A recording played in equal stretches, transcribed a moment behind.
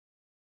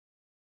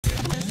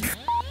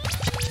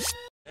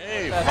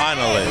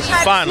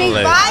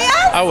Finally.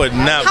 I would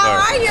never. How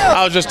are you?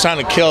 I was just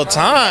trying to kill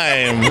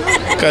time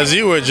because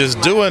you were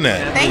just doing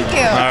it. Thank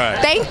you. All right.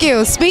 Thank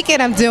you. Speaking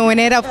of doing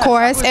it, of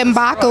course,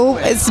 M'Baku,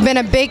 it's been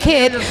a big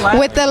hit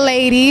with the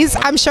ladies.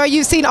 I'm sure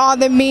you've seen all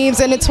the memes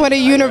in the Twitter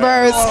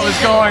universe.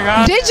 What's going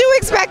on? Did you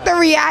expect the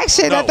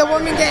reaction that the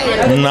woman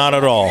gave? Not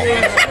at all.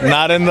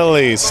 Not in the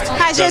least.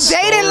 Has your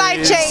dating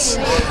life changed?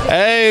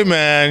 Hey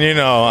man, you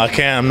know,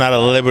 I'm not at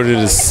liberty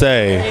to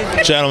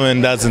say.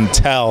 Gentleman doesn't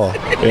tell.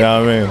 You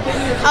know what I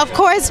mean? Of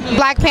course,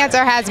 Black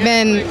Panther has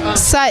been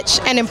such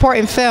an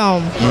important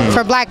film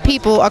for Black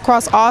people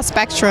across all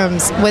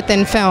spectrums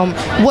within film.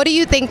 What do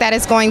you think that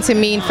is going to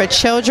mean for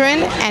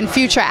children and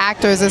future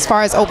actors as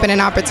far as opening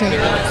opportunities?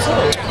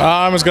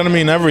 It's going to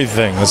mean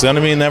everything. It's going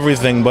to mean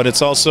everything, but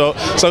it's also,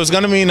 it's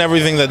going to mean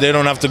everything that they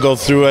don't have to go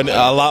through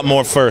a lot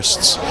more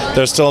firsts.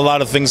 There's still a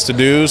lot of things to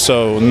do,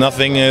 so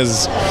nothing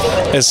is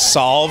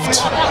solved,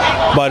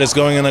 but it's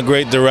going in a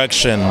great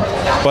direction.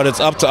 But it's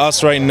up to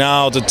us right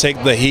now to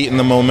take the heat and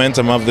the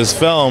momentum of this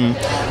film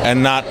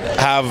and not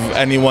have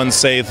anyone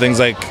say things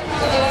like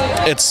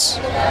it's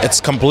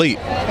complete.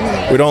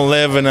 We don't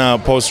live in a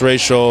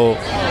post-racial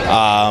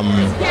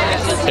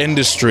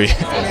industry.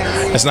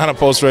 It's not a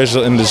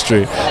post-racial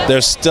industry.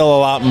 There's still a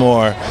lot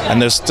more, and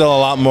there's still a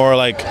lot more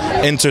like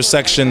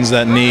intersections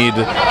that need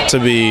to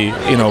be,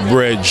 you know,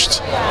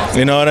 bridged.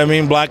 You know what I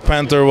mean? Black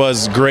Panther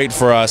was great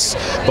for us,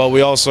 but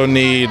we also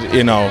need,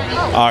 you know,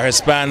 our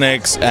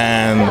Hispanics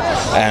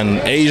and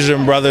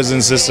Asian brothers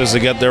and sisters to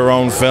get their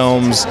own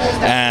films,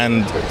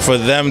 and for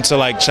them to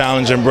like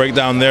challenge and break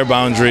down their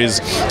boundaries.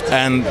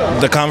 And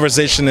the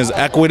conversation is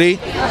equity,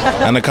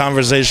 and the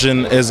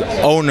conversation is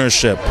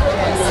ownership.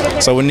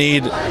 So we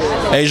need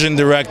Asian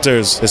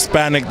directors,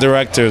 Hispanic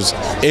directors,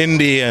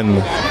 Indian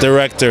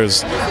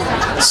directors,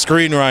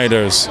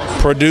 screenwriters,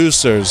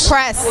 producers,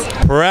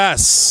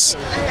 press,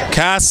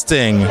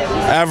 casting,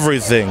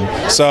 everything.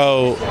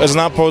 So it's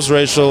not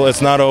post-racial,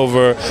 it's not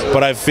over,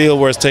 but I feel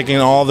we're taking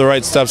all the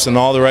right steps in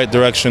all the right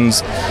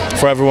directions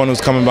for everyone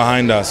who's coming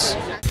behind us.